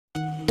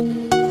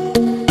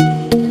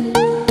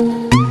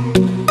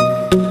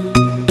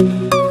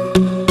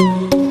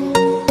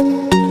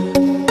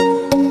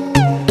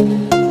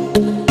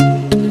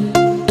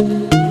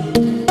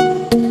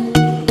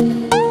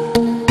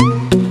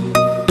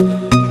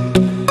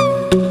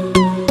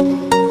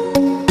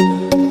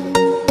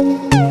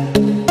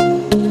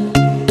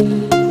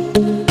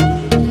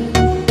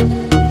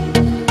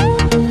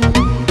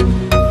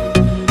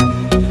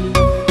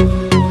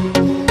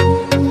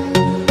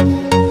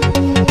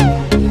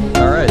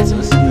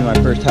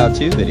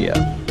how-to video.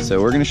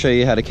 So we're gonna show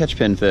you how to catch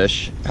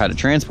pinfish, how to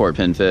transport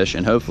pinfish,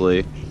 and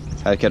hopefully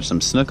how to catch some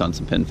snook on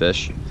some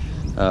pinfish.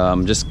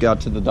 Just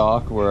got to the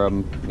dock where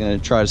I'm gonna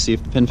try to see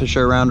if the pinfish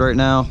are around right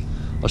now.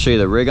 I'll show you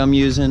the rig I'm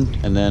using,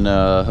 and then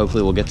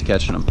hopefully we'll get to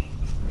catching them.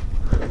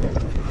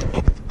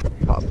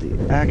 Pop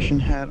the action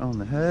hat on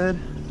the head.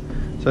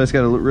 So it's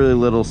got a really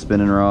little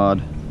spinning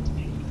rod,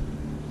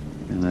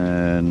 and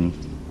then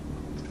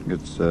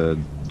it's a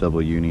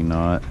double uni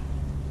knot.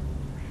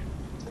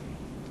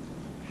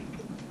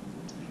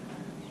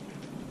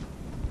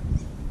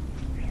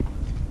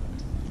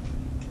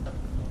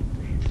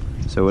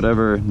 So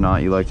whatever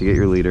knot you like to get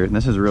your leader, and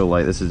this is real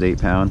light, this is 8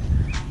 pound,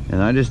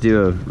 and I just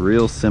do a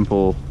real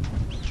simple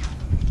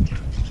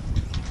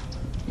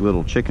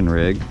little chicken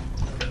rig.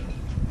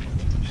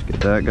 Just get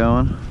that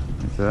going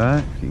like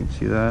that, if you can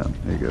see that.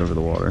 There you go, over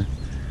the water,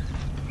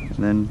 and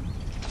then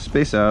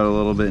space out a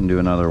little bit and do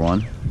another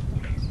one,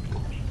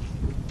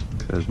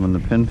 because when the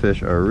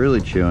pinfish are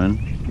really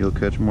chewing, you'll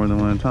catch more than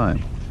one at a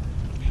time.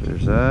 So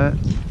there's that.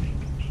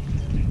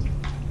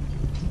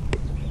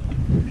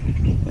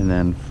 And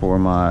then for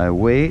my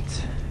weight,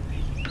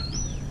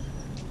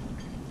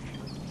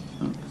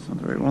 oh, that's not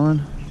the right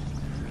one.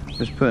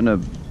 Just putting a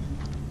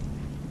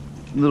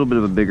little bit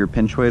of a bigger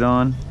pinch weight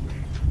on.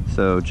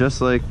 So just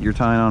like you're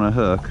tying on a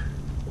hook,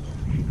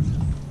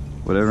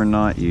 whatever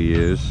knot you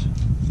use.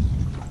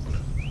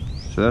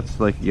 So that's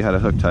like you had a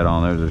hook tied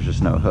on there, there's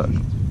just no hook.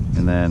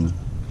 And then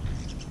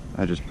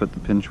I just put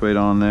the pinch weight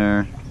on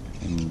there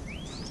and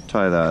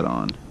tie that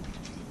on,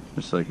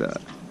 just like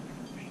that.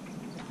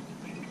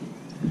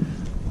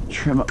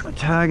 Trim up my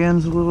tag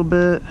ends a little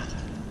bit.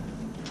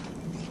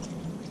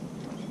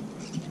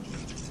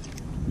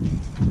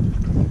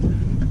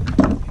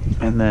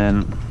 And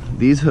then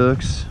these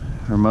hooks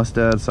are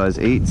Mustad size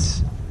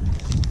 8s.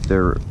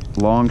 They're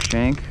long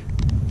shank,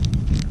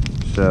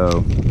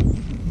 so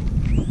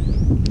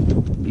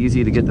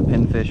easy to get the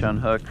pinfish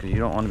unhooked, because you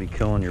don't want to be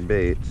killing your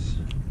baits,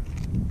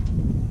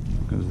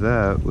 because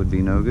that would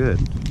be no good.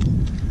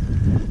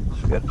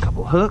 So we got a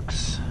couple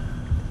hooks.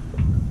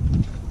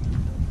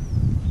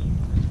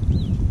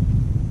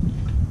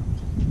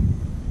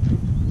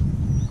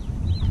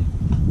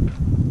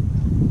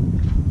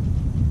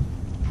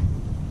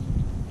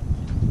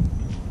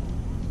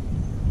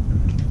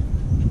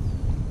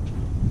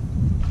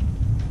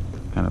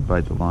 Kind of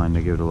bite the line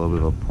to give it a little bit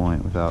of a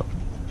point without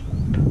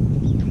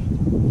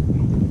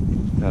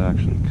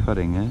actually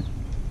cutting it.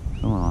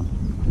 Come on.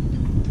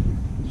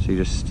 So you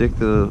just stick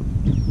the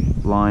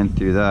line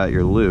through that,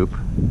 your loop,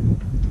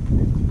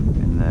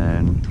 and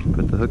then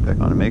put the hook back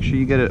on. And make sure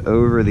you get it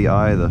over the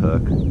eye of the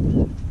hook,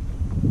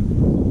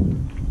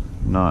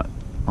 not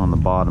on the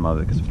bottom of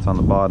it, because if it's on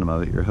the bottom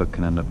of it, your hook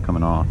can end up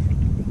coming off.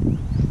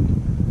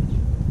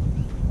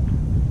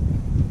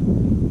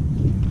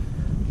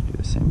 Do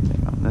the same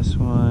thing on this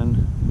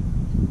one.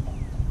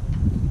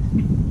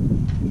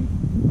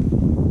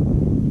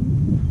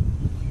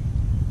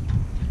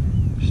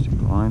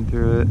 Line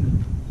through it,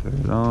 throw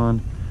it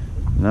on,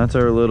 and that's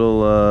our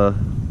little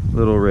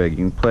little rig.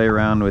 You can play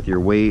around with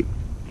your weight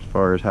as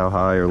far as how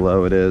high or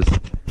low it is.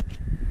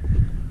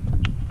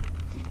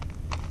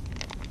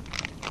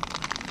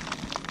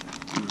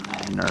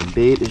 And our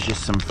bait is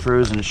just some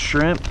frozen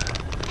shrimp.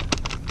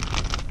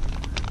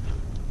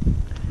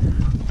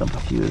 Dump a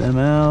few of them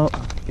out,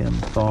 get them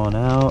thawing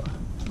out.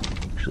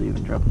 Actually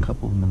even drop a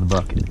couple of them in the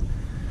bucket.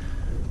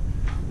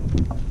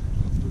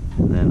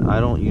 And then I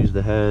don't use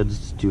the heads,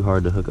 it's too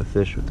hard to hook a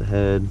fish with the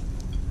head.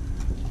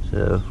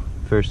 So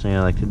first thing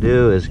I like to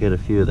do is get a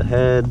few of the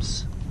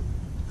heads,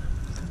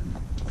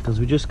 because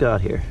we just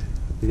got here.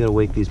 We gotta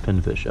wake these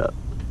pinfish up.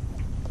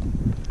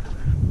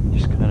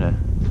 Just kind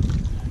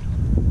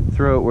of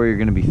throw it where you're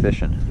gonna be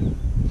fishing.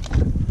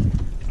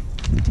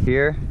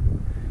 Here,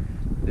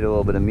 did a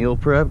little bit of meal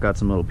prep, got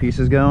some little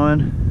pieces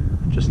going.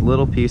 Just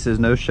little pieces,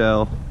 no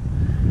shell.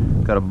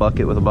 Got a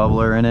bucket with a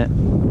bubbler in it.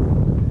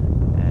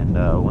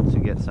 Once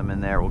we get some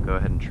in there, we'll go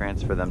ahead and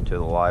transfer them to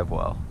the live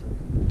well.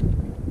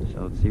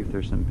 So let's see if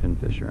there's some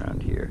pinfish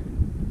around here.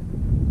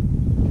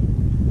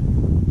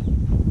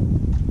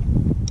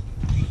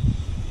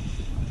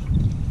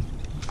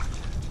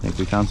 I think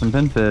we found some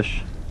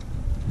pinfish.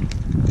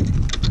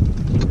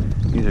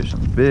 These are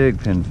some big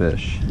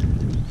pinfish.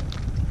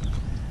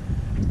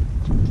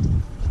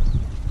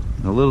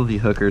 A little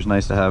de-hooker is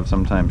nice to have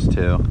sometimes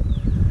too,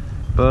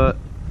 but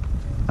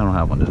I don't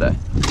have one today.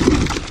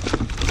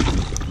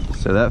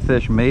 So that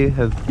fish may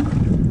have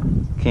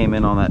came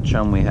in on that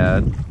chum we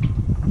had.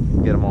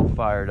 Get them all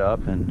fired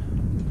up and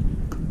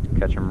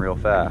catch them real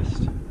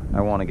fast. I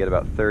want to get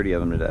about 30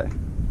 of them today,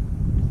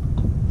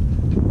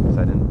 because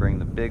I didn't bring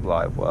the big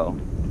live well.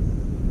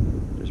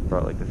 Just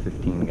brought like the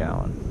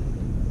 15-gallon.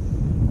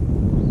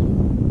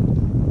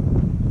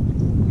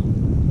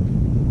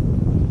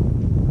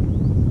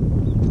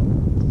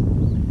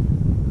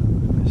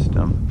 Missed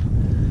them.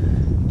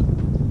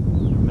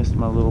 Missed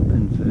my little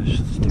pinfish.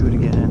 Let's do it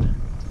again.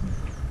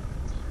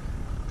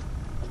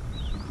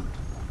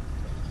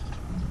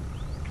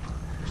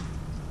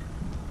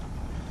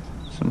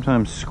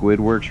 Sometimes squid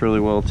works really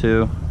well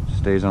too.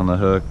 stays on the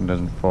hook and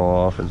doesn't fall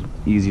off as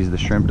easy as the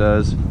shrimp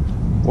does.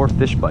 Or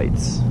fish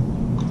bites.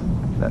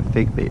 That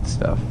fake bait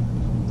stuff.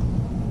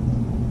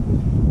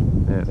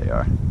 There they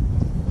are.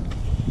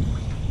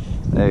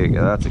 There you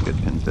go, that's a good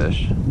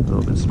pinfish. A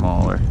little bit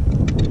smaller.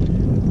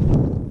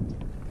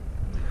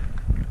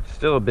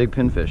 Still a big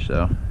pinfish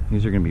though.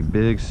 These are gonna be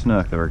big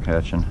snook that we're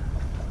catching.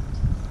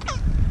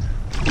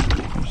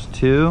 There's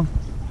two.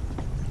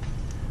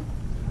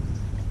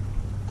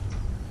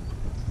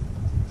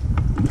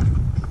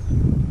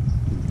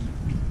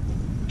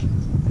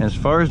 And as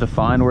far as to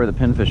find where the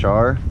pinfish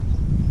are,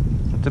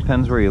 it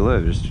depends where you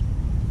live. Just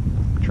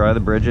try the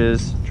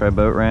bridges, try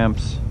boat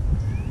ramps.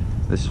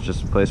 This is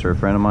just a place where a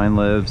friend of mine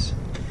lives,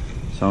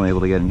 so I'm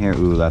able to get in here.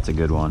 Ooh, that's a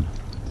good one.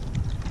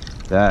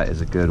 That is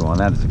a good one.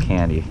 That is a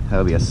candy.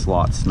 That'll be a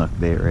slot snook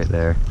bait right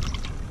there.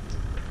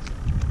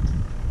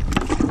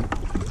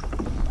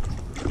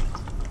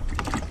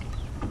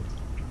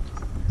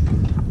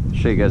 I'll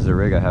show you guys the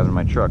rig I have in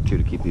my truck too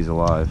to keep these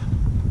alive.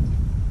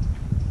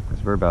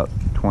 Because we're about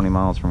 20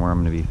 miles from where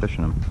I'm going to be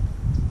fishing them.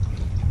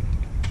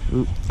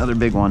 Ooh, another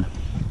big one.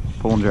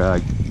 Pull and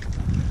drag.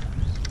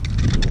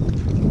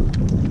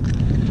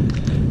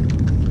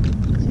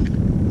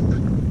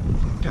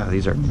 God,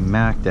 these are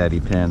Mac Daddy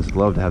pins.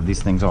 Love to have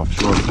these things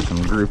offshore for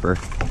some grouper.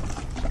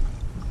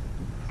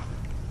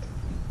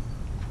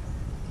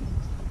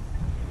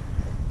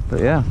 But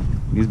yeah,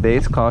 these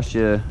baits cost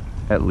you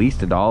at least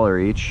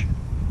 $1 each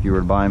if you were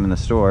to buy them in the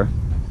store.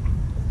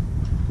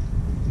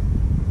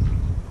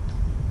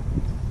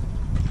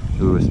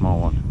 Ooh, a small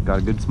one. Got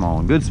a good small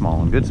one, good small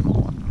one, good small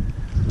one.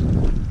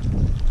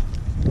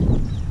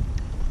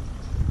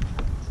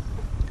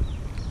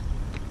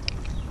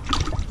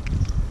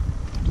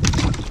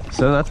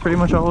 So that's pretty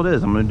much all it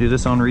is. I'm gonna do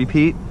this on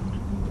repeat.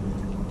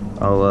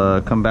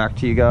 I'll come back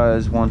to you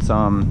guys once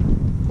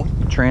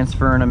I'm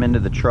transferring them into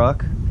the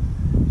truck,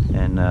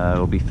 and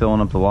we'll be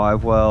filling up the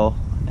live well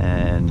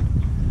and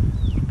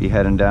be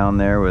heading down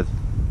there with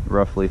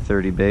roughly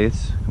 30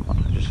 baits. Come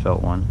on, I just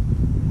felt one.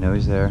 No,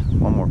 he's there.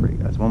 One more for you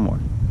guys, one more.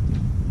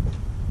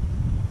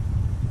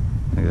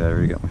 Look at that, I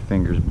already got my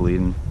fingers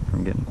bleeding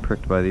from getting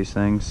pricked by these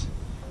things.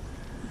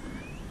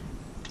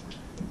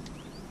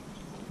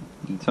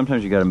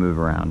 Sometimes you gotta move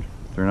around.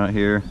 If they're not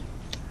here,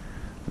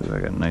 ooh, I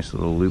got a nice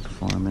little loop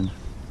forming.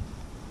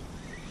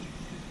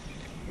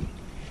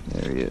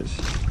 There he is.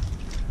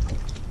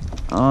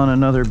 On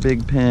another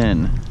big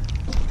pin.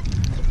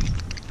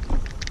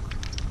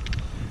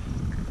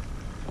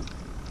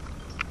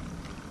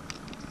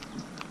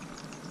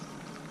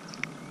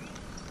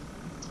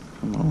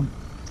 Come on.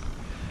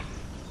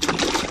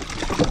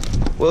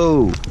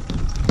 Whoa.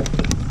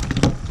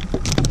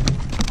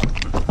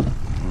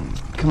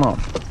 Come on.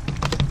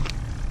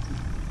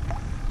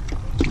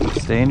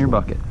 Stay in your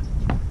bucket.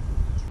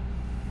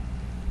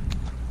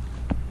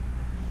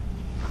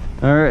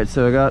 Alright,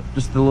 so I got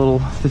just a little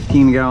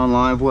 15-gallon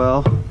live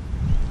well.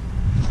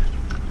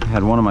 I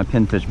had one of my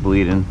pinfish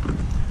bleeding.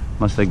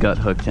 Must have gut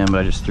hooked him, but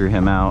I just threw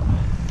him out.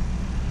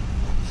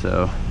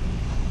 So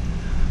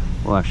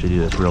we'll actually do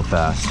this real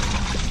fast.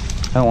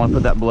 I don't want to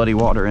put that bloody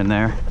water in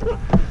there.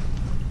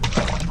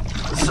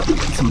 So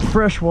get some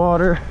fresh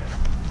water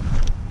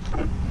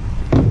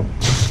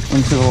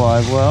into the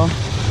live well.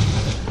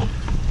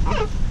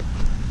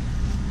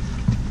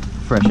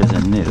 Fresh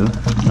isn't new,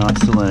 not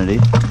salinity.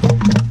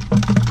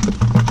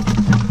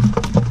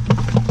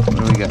 What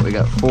do we got? We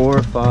got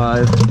 4,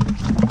 5,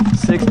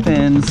 6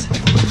 pins.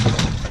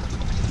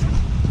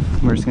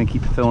 We're just gonna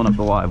keep filling up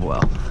the live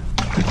well.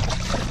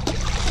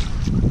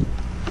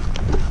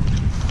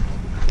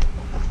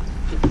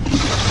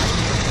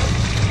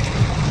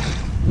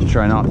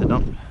 Try not to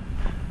dump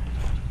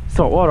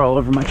salt water all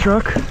over my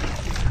truck.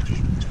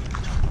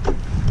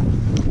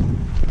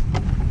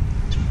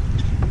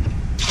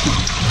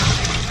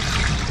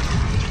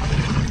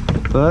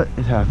 But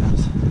it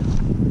happens.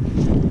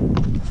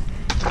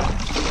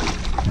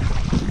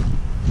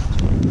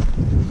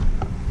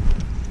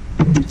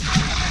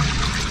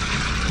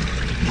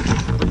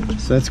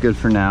 So that's good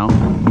for now.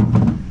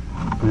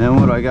 And then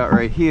what I got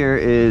right here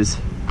is,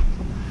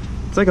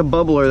 it's like a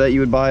bubbler that you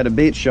would buy at a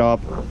bait shop,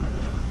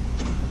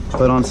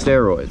 but on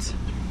steroids.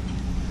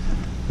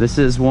 This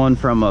is one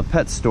from a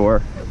pet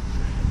store.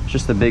 It's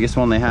just the biggest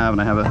one they have,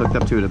 and I have it hooked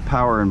up to a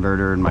power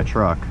inverter in my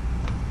truck.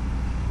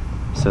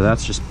 So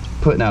that's just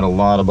putting out a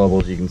lot of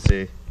bubbles, you can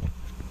see.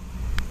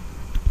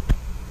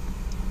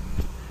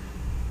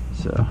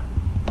 So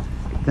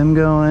get them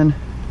going,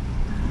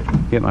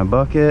 get my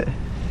bucket,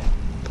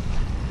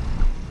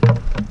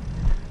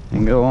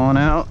 and go on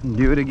out and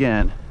do it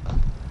again.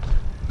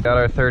 Got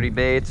our 30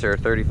 baits or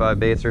 35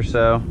 baits or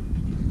so.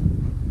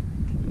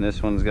 And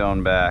this one's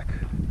going back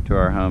to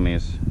our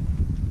homies.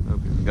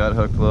 Got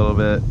hooked a little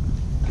bit.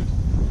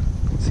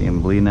 You can see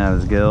him bleeding out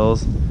his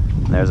gills.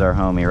 And there's our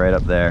homie right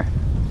up there.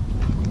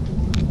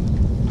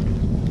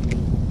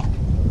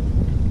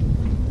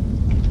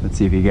 Let's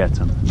see if he gets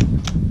him.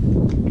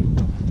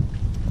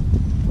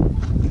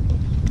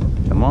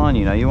 Come on,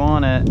 you know you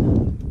want it.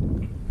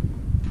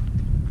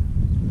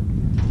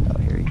 Oh,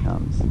 here he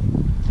comes.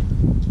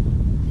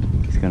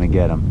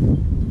 get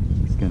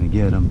him. He's gonna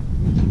get him.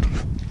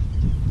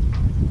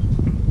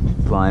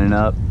 Lining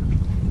up.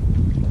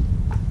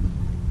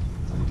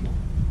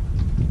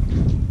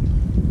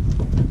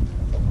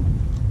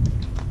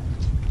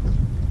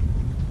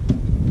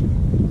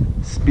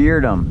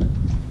 Speared him.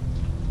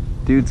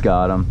 Dude's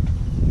got him.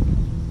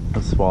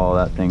 Let's swallow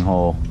that thing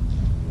whole.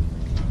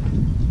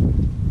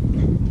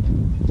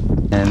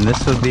 And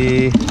this would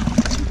be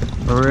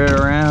right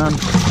around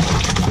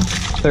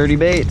 30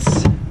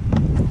 baits.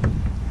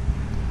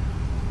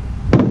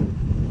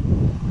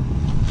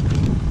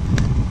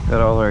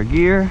 Got all our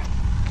gear,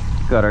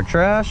 got our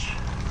trash.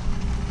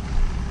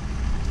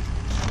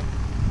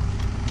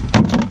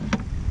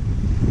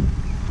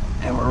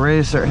 And we're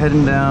ready to start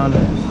heading down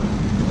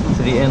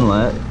to the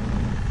inlet,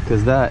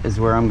 because that is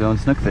where I'm going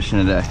snook fishing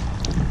today.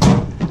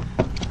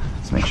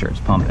 Let's make sure it's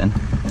pumping.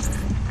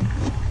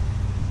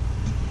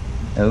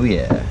 Oh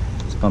yeah,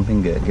 it's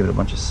pumping good. Give it a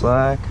bunch of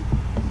slack.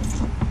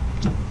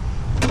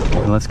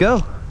 And let's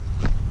go.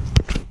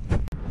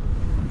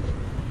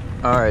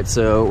 All right,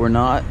 so we're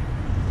not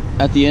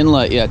at the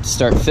inlet yet to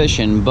start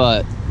fishing,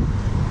 but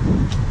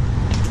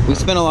we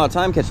spent a lot of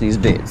time catching these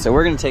baits, so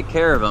we're gonna take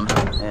care of them.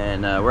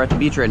 And we're at the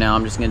beach right now.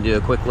 I'm just gonna do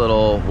a quick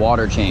little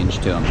water change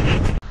to them.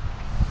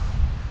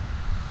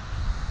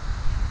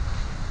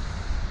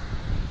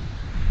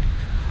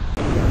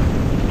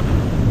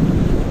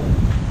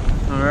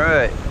 All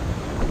right.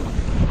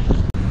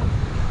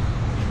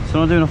 So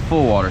I'm not doing a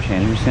full water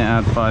change. I'm just gonna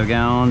add 5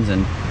 gallons,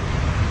 and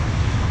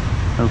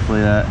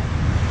hopefully that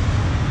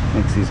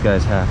makes these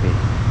guys happy.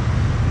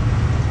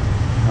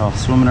 They're all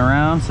swimming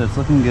around, so it's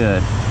looking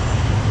good.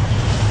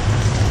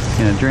 Just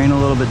gonna drain a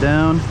little bit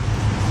down.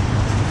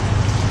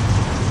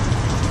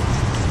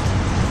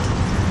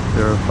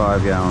 Throw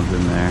 5 gallons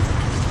in there.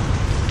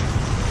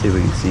 See if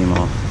we can see them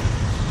all.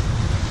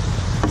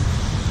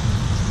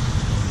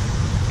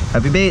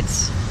 Happy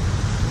baits.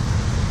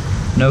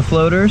 No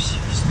floaters,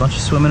 just a bunch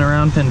of swimming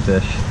around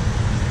pinfish.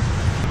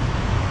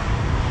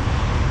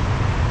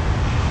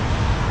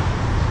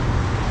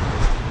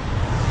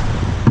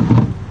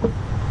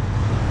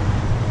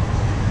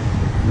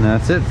 And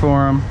that's it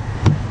for them.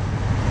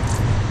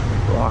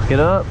 Lock it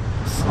up,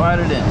 slide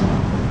it in.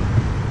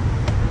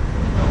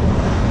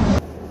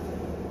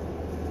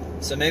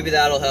 So maybe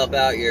that'll help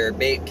out your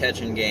bait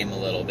catching game a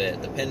little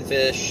bit. The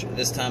pinfish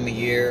this time of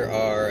year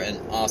are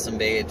an awesome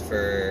bait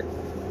for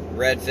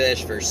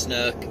redfish, for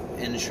snook,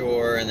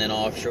 inshore, and then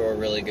offshore,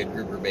 really good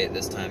grouper bait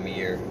this time of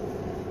year.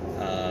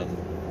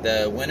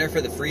 The winner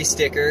for the free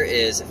sticker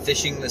is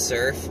Fishing the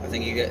Surf. I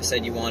think you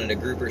said you wanted a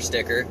grouper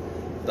sticker,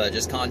 but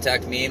just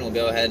contact me and we'll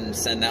go ahead and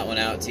send that one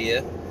out to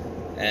you.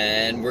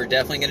 And we're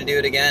definitely going to do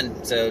it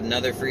again. So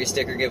another free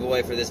sticker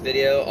giveaway for this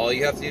video. All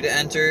you have to do to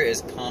enter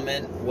is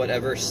comment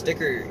whatever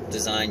sticker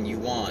design you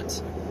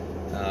want.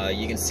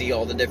 You can see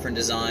all the different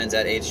designs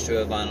at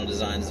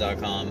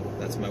h2ovinyldesigns.com.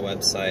 That's my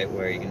website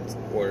where you can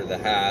order the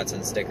hats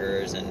and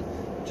stickers, and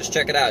just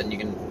check it out and you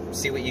can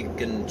see what you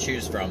can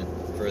choose from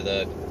for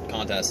the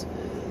contest.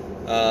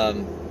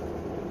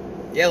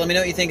 Yeah, let me know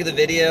what you think of the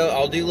video.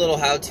 I'll do little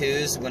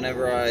how-tos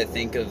whenever I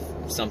think of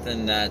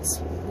something that's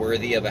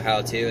worthy of a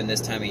how-to, and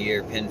this time of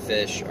year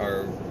pinfish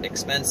are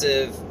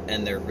expensive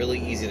and they're really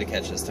easy to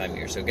catch this time of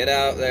year. So get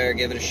out there,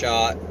 give it a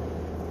shot,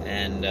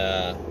 and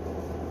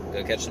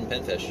go catch some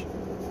pinfish.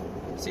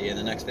 See you in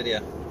the next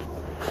video.